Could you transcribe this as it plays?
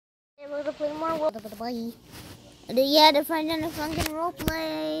we're gonna play more roleplay. Yeah, to find out if I can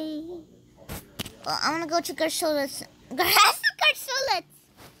roleplay. I'm gonna go to Garsolo's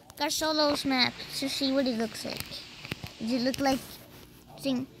map to see what it looks like. Does it look like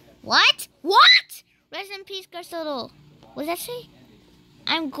thing? What? What? Rest in peace, Garsolo. What does that say?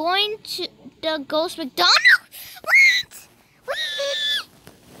 I'm going to the Ghost McDonald's. What?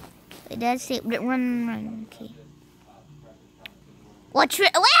 Wait, that's it. Run. Okay. What? Who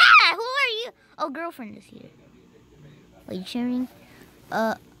are you? Oh, girlfriend is here. Are you sharing?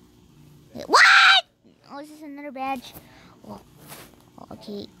 What? Oh, is this another badge? Oh,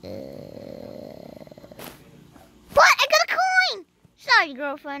 okay. What? I got a coin. Sorry,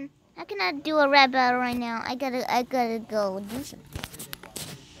 girlfriend. I cannot do a rap battle right now. I gotta go do something.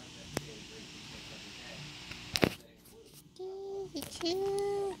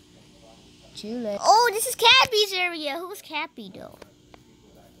 Oh, this is Cappy's area. Who's Cappy though?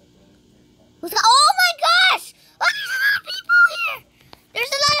 Oh my gosh! Oh, there's a lot of people here. There's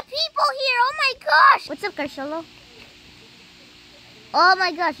a lot of people here. Oh my gosh! What's up, Garsolo? Oh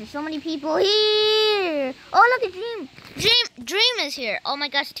my gosh, there's so many people here. Oh, look at Dream. Dream is here. Oh my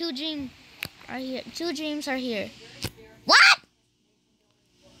gosh, two Dreams are here. What?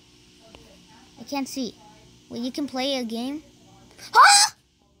 I can't see. Well, you can play a game. Huh?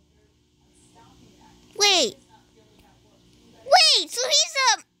 Wait, so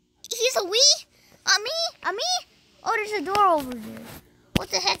he's a we? A me? Oh, there's a door over there. What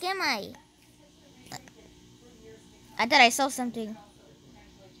the heck am I? I thought I saw something.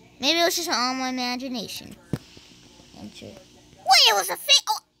 Maybe it was just all my imagination. Enter. Wait, it was a fake.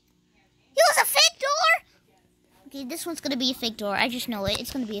 Oh, it was a fake door. Okay, this one's gonna be a fake door. I just know it.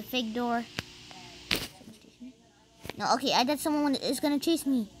 It's gonna be a fake door. No, okay, I thought someone is gonna chase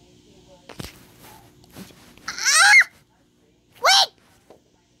me.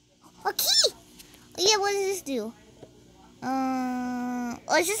 A key! Yeah, what does this do? Oh,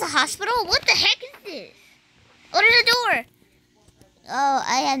 is this a hospital? What the heck is this? Oh, there's a door! Oh,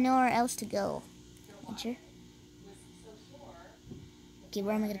 I have nowhere else to go. Enter. Okay,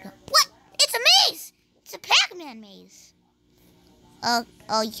 where am I gonna go? What? It's a maze! It's a Pac-Man maze. Oh,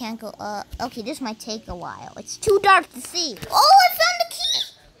 you can't go. Okay, this might take a while. It's too dark to see. Oh, I found the key!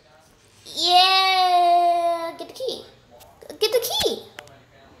 Yeah! Get the key. Get the key!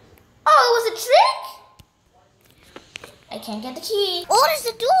 Oh, it was a trick? I can't get the key. Oh, there's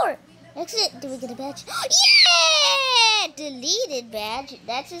the door. Exit. Do we get a badge? Yeah! Deleted badge.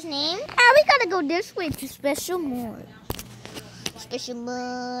 That's his name. We gotta go this way to Special Morse. Special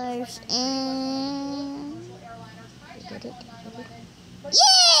Morse. And... Yeah!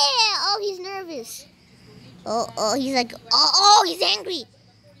 Oh, he's nervous. Oh, he's like... Oh, he's angry.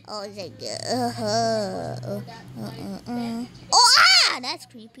 Oh, he's like... Oh, that's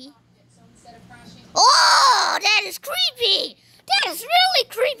creepy. Oh, that is creepy! That is really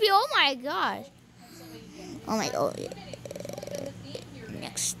creepy! Oh my gosh! Oh my god!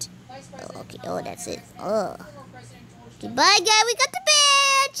 Next. Oh, okay. Oh, that's it. Oh. Okay, bye, guys. We got the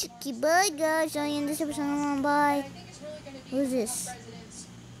badge. Okay, bye, guys. I'll end this episode. Bye. Who's this?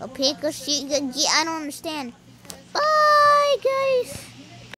 A pick or she? I don't understand. Bye, guys.